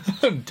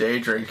day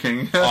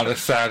drinking on a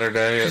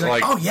Saturday. She's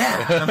like, oh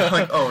yeah, and I'm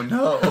like, oh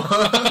no.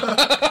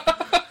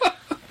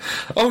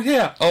 Oh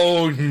yeah,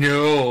 oh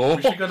no.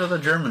 We should go to the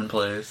German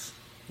place.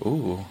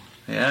 Ooh.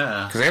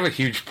 Yeah. Because they have a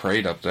huge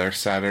parade up there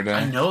Saturday.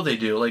 I know they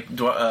do. Like,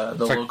 the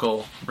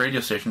local radio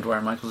station,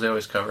 Dwyer Michaels, they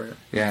always cover it.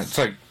 Yeah, it's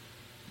like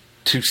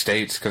 2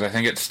 states, because I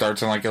think it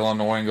starts in, like,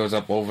 Illinois and goes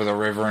up over the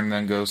river and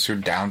then goes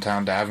through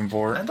downtown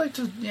Davenport. I'd like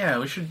to,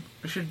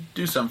 we should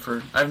do some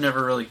for... I've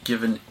never really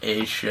given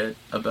a shit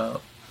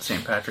about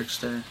St. Patrick's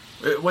Day.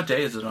 What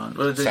day is it on?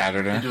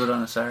 Saturday. They do it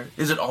on a Saturday.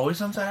 Is it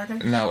always on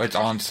Saturday? No, it's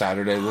on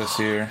Saturday this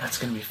year. That's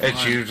going to be fun.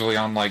 It's usually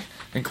on, like,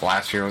 I think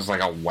last year was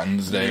like a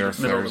Wednesday or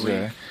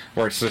Thursday.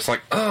 Where it's just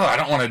like, oh, I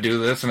don't want to do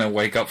this, and then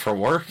wake up for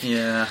work.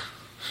 Yeah.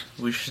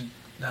 We should...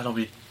 That'll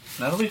be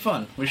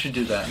fun. We should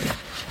do that.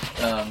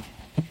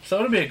 So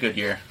it'll be a good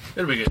year.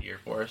 It'll be a good year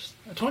for us.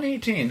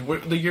 2018,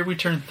 the year we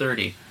turn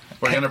 30.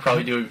 We're going to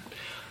probably do...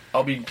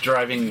 We'll be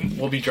driving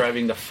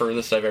the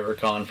furthest I've ever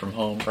gone from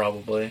home,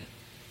 probably.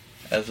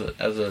 As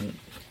an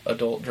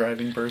adult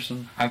driving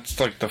person. That's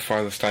like the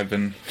farthest I've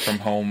been from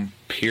home,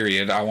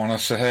 period, I want to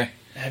say.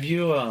 Have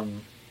you,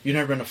 you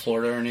never been to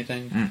Florida or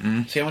anything?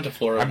 Mm-mm. See, I went to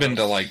Florida. I've been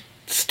to, like,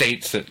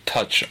 states that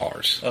touch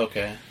ours.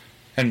 Okay.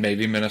 And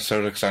maybe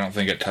Minnesota, because I don't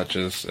think it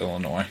touches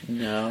Illinois.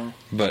 No.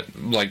 But,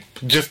 like,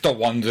 just the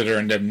ones that are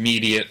in the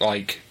immediate,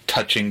 like,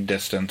 touching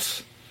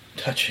distance.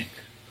 Touching.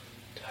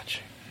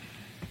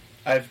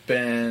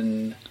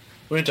 We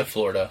went to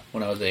Florida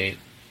when I was 8.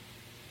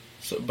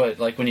 So, but,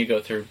 like, when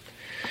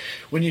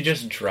you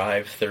just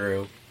drive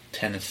through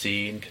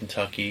Tennessee and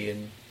Kentucky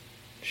and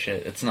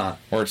shit, it's not...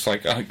 Or it's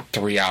like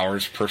 3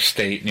 hours per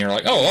state, and you're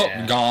like,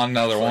 gone,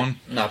 another one.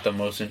 Like, not the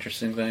most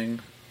interesting thing.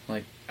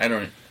 Like, I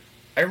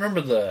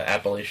remember the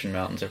Appalachian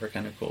Mountains. They were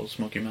kind of cool.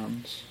 Smoky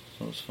Mountains.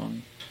 So it was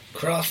fun.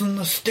 Crossing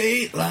the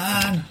state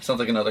line. Sounds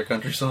like another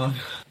country song.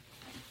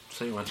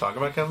 So you want to talk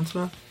about Kevin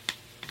Smith?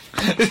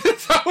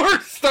 That's how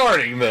we're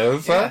starting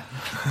this, yeah.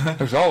 Huh?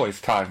 There's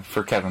always time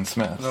for Kevin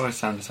Smith. There's always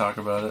time to talk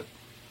about it.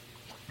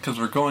 Because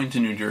we're going to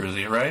New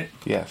Jersey, right?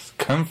 Yes,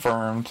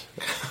 confirmed.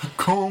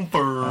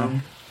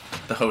 Confirmed.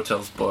 The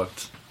hotel's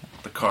booked.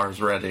 The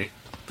car's ready.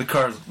 The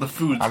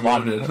food's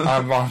loaded.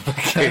 I'm on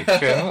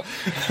vacation.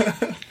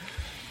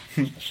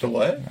 The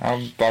what?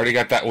 I've already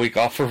got that week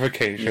off for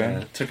vacation.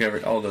 Yeah, took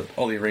all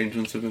the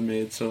arrangements have been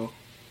made, so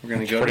we're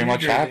gonna go. Pretty to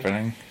much Jersey.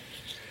 happening.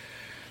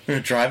 We're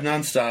gonna drive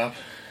nonstop.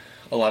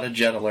 A lot of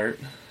jet alert.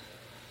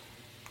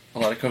 A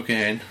lot of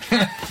cocaine.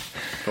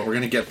 but we're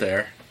gonna get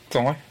there. It's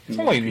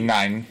only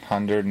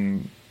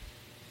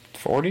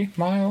 940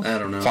 miles? I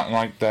don't know. Something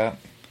like that.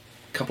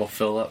 Couple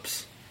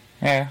fill-ups.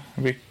 Yeah,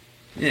 it'd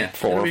be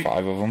 4 or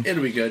 5 of them.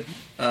 It'll be good.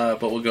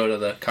 But we'll go to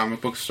the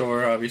comic book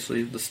store,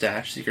 obviously, the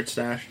stash, secret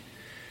stash,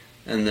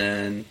 and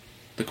then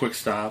the quick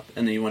stop,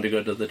 and then you want to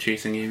go to the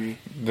Chasing Amy.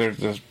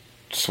 There's a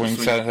swing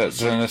set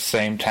that's in the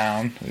same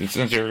town.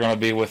 Since you're going to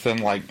be within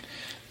like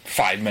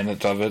 5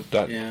 minutes of it,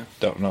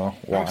 don't know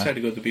why. I'm excited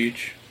to go to the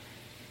beach.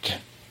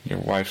 Your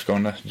wife's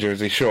going to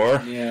Jersey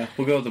Shore. Yeah,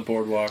 we'll go to the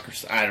boardwalk, or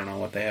I don't know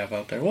what they have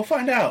out there. We'll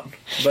find out.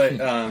 But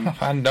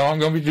I know I'm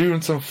going to be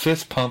doing some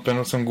fist pumping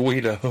with some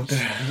Guidos.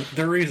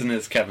 The reason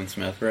is Kevin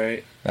Smith,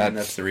 right? And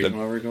that's the reason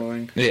why we're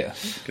going?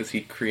 Yes. Because he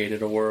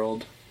created a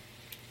world.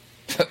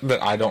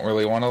 That I don't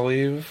really want to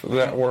leave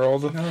that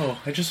world. No,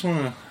 I just want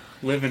to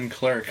live in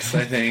Clerks,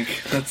 I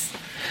think. That's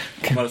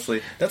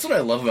mostly... That's what I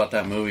love about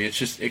that movie. It's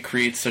just, it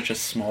creates such a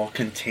small,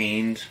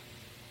 contained,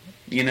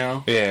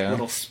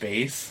 little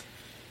space.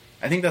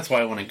 I think that's why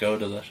I want to go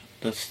to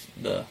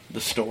the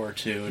store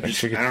too.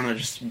 Just, I don't know,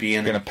 just be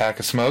in. Gonna pack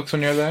of smokes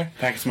when you're there.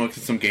 Pack of smokes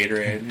and some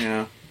Gatorade.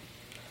 Yeah.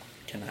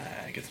 Can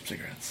I get some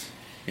cigarettes?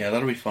 Yeah,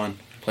 that'll be fun.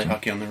 Play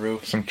hockey on the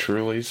roof. Some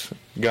Truly's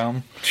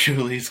gum.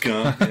 Truly's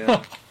gum.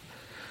 Yeah.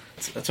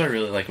 That's what I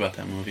really like about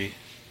that movie,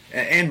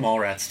 and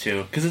Mallrats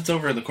too, because it's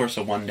over the course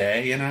of one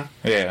day.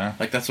 Yeah.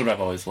 Like that's what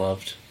I've always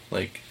loved.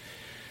 Like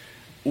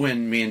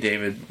when me and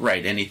David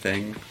write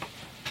anything,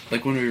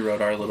 like when we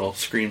wrote our little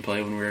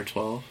screenplay when we were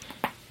 12.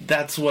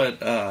 That's what,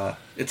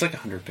 it's like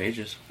 100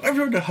 pages. I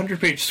wrote a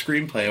 100-page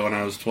screenplay when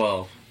I was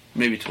 12.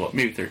 Maybe 12,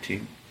 maybe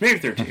 13. Maybe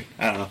 13,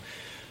 I don't know.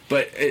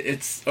 But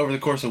it's over the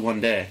course of one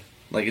day.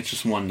 Like, it's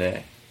just one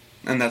day.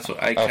 And that's what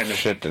I kind of...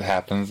 shit that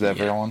happens to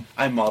everyone.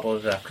 I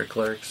modeled it after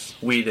Clerks.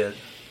 We did.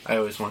 I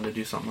always wanted to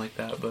do something like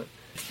that, but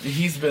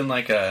he's been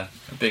like a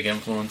big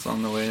influence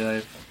on the way that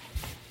I've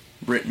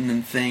written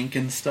and think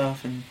and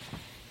stuff, and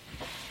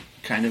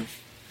kind of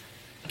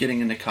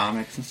getting into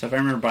comics and stuff. I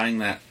remember buying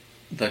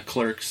the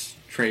Clerks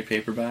trade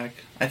paperback.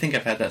 I think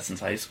I've had that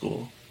since high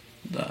school.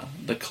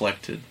 The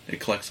collected. It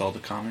collects all the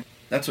comics.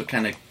 That's what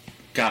kind of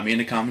got me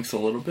into comics a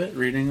little bit,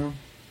 reading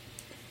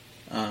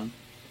them.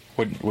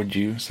 Would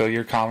you sell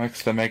your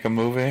comics to make a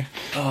movie?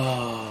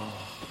 Oh.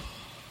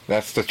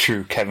 That's the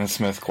true Kevin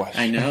Smith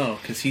question. I know,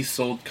 because he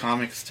sold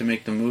comics to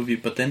make the movie,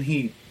 but then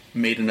he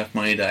made enough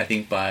money to, I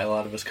think, buy a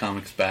lot of his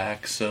comics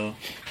back, so...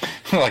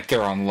 Like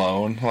they're on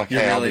loan. Like,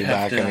 hey, I'll be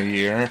back in a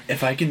year.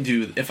 If I can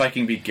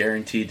be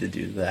guaranteed to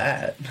do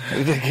that...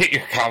 To get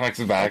your comics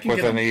back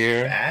within a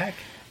year? Back?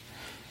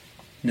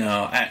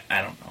 No, I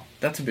don't know.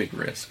 That's a big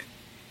risk.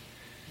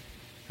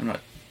 I'm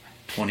not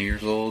 20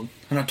 years old.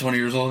 I'm not 20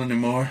 years old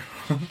anymore.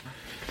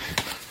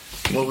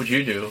 What would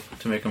you do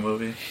to make a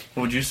movie?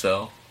 What would you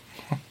sell?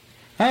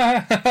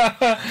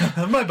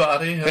 My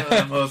body,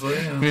 mostly.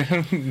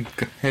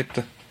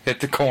 Hit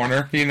the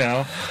corner,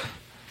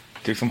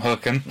 Do some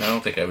hooking. I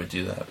don't think I would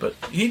do that, but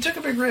he took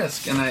a big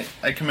risk, and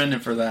I commend him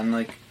for that. And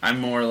like, I'm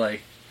more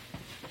like,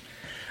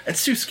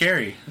 it's too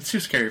scary. It's too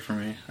scary for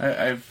me.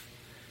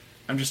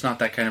 I'm just not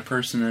that kind of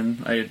person,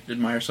 and I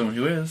admire someone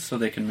who is, so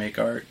they can make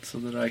art, so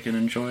that I can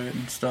enjoy it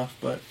and stuff.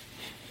 But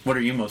what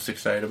are you most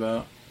excited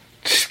about?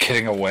 Just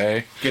getting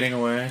away. Getting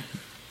away.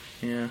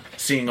 Yeah.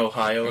 Seeing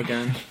Ohio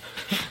again.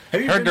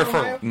 Have you heard been to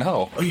Ohio?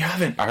 No. Oh, you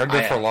haven't? I heard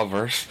they're for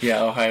lovers.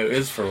 Yeah, Ohio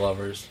is for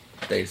lovers,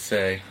 they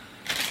say.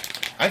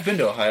 I've been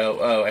to Ohio.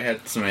 Oh, I had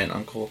an aunt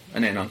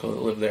and uncle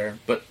that lived there.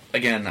 But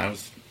again, I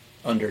was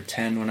under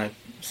 10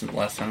 since the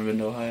last time I've been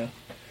to Ohio.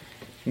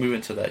 We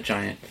went to that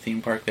giant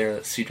theme park there,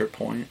 that Cedar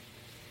Point.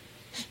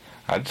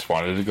 I just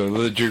wanted to go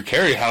to the Drew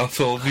Carey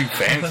household, be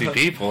fancy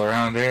people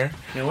around there.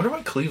 Yeah, I wonder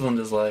what Cleveland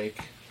is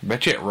like.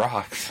 Bet you it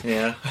rocks.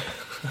 Yeah.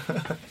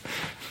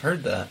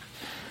 Heard that.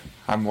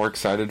 I'm more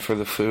excited for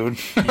the food.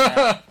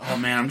 Yeah. Oh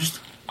man,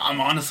 I'm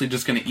honestly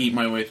just gonna eat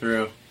my way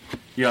through.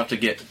 You have to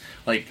get,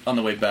 like, on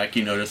the way back,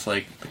 you notice,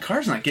 like, the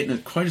car's not getting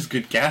quite as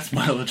good gas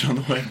mileage on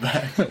the way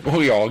back.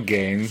 We all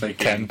gained like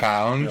 10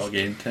 pounds. We all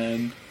gained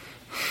 10.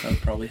 That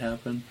would probably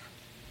happen.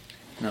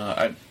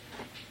 No,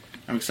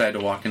 I'm excited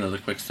to walk into the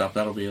quick stop.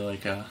 That'll be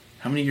like, how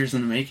many years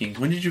in the making?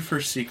 When did you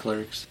first see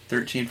Clerks?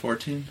 13,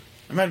 14?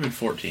 It might have been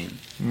 14.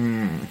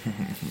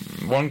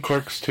 One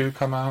Clerks 2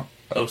 come out?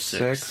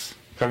 06.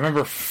 I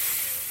remember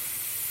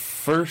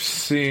first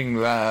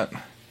seeing that.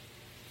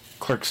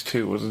 Clerks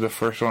 2 was the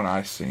first one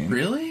I seen.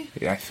 Really?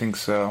 Yeah, I think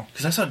so.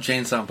 Because I saw Jane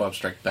and Silent Bob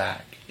Strike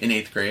Back in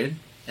 8th grade,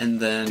 and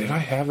then... Did I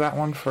have that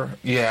one for...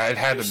 Yeah, it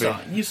had to be.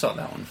 You saw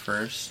that one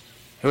first.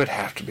 It would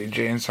have to be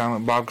Jane and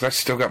Silent Bob, because I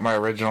still got my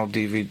original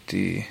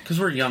DVD. Because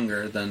we're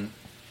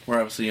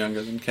obviously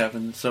younger than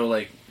Kevin, so,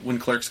 like, when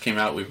Clerks came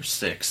out, we were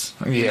 6.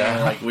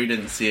 Yeah. Like, we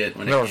didn't see it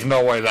when there was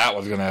no way that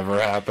was going to ever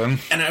happen.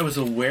 And I was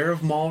aware of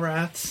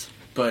Mallrats,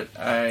 but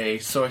I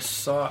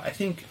saw, I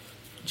think...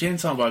 Jane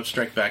and Silent Bob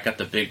Strike Back got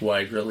the big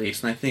wide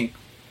release, and I think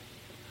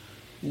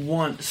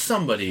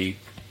somebody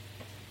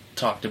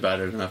talked about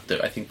it enough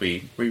that I think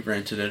we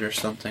rented it or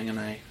something, and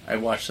I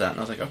watched that, and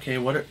I was like, okay,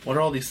 what are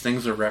all these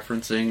things they're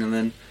referencing? And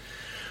then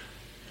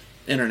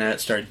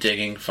internet started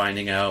digging,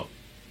 finding out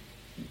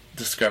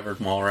discovered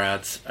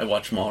Mallrats. I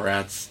watched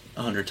Mallrats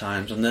 100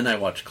 times, and then I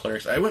watched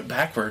Clerks. I went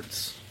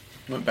backwards.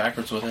 With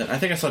it. I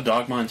think I saw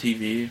Dogma on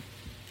TV.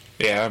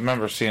 Yeah, I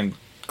remember seeing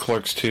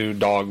Clerks 2,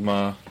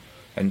 Dogma,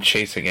 and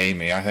Chasing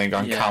Amy, I think,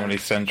 on Comedy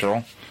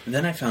Central. And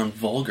then I found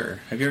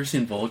Vulgar. Have you ever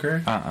seen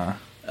Vulgar?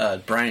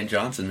 Brian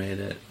Johnson made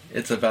it.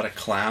 It's about a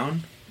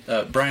clown.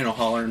 Brian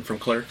O'Halloran from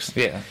Clerks.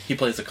 Yeah. He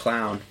plays a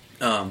clown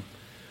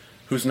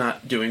who's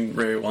not doing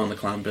very well in the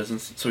clown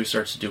business, so he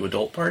starts to do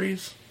adult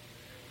parties,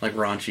 like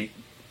raunchy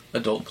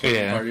adult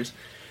clown parties.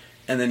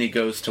 And then he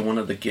goes to one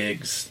of the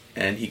gigs,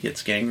 and he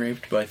gets gang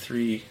raped by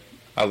 3...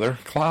 Other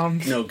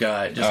clowns? No,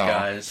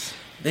 guys.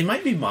 They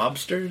might be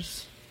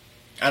mobsters.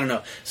 I don't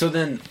know. So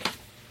then,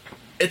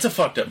 it's a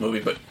fucked up movie,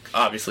 but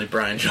obviously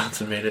Brian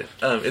Johnson made it.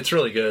 It's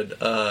really good.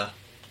 I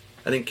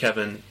think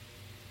Kevin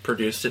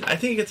produced it. I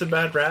think it gets a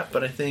bad rap,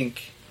 but I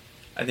think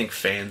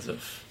fans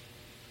of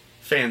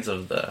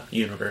the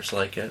universe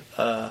like it.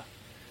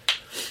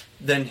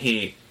 Then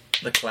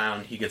the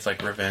clown, he gets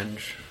like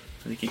revenge.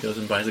 I think he goes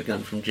and buys a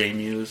gun from J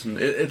Muse, and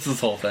it's this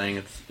whole thing.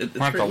 It's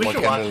I have to look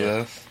into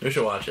this. We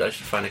should watch it. I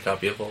should find a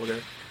copy of Vulgar.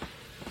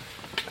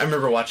 I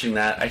remember watching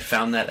that. I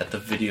found that at the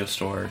video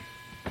store.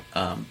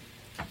 I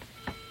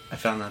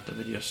found that at the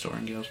video store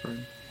in Galesburg.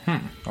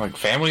 Like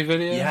Family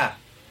Video? Yeah.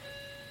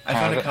 I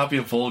found a copy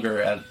of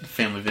Vulgar at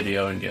Family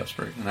Video in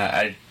Galesburg, and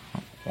I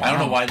don't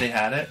know why they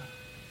had it,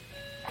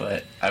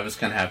 but I was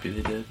kind of happy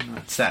they did.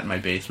 I sat in my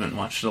basement and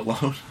watched it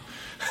alone.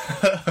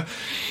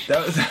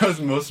 that was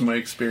most of my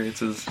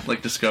experiences,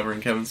 like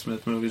discovering Kevin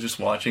Smith movies, just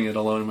watching it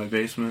alone in my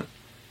basement.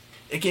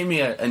 It gave me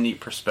a neat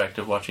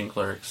perspective watching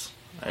Clerks.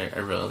 I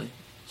really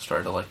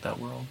started to like that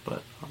world,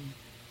 but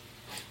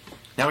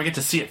now we get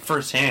to see it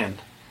firsthand.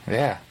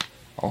 Yeah.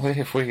 Only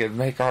if we could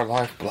make our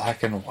life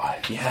black and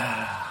white.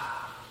 Yeah.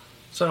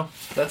 So,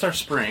 that's our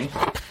spring.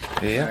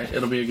 Yeah. Right,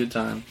 it'll be a good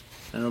time.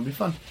 And it'll be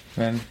fun.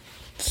 Then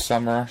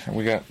summer,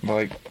 we got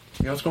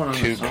what's going on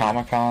 2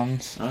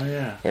 Comic-Cons. Oh,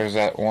 yeah. There's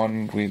that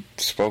one we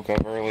spoke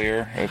of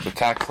earlier at the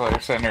Tax Slayer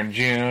Center in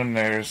June.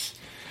 There's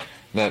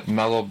that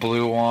Mellow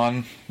Blue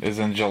one is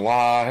in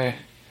July.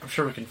 I'm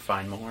sure we can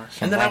find more.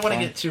 And then I want to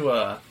get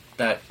to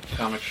that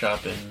comic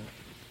shop in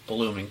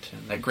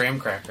Bloomington, that Graham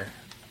Cracker.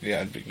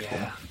 Yeah, it'd be cool.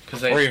 Yeah,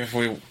 or even if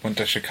we went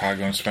to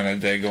Chicago and spent a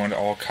day going to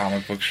all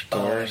comic book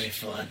stores. Oh, that'd be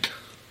fun.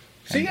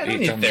 See, I don't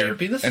need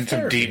therapy. This is therapy.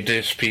 And some deep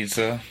dish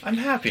pizza. I'm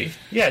happy.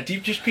 Yeah,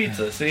 deep dish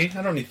pizza. See?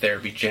 I don't need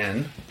therapy,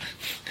 Jen.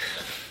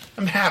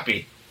 I'm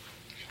happy.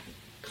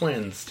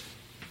 Cleansed.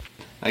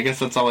 I guess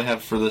that's all I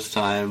have for this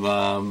time.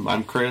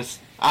 I'm Chris.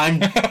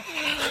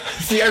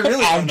 See,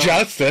 I'm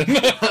Justin.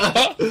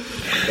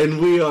 And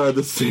we are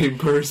the same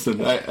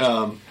person.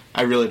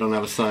 I really don't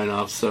have a sign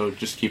off, so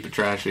just keep it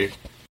trashy.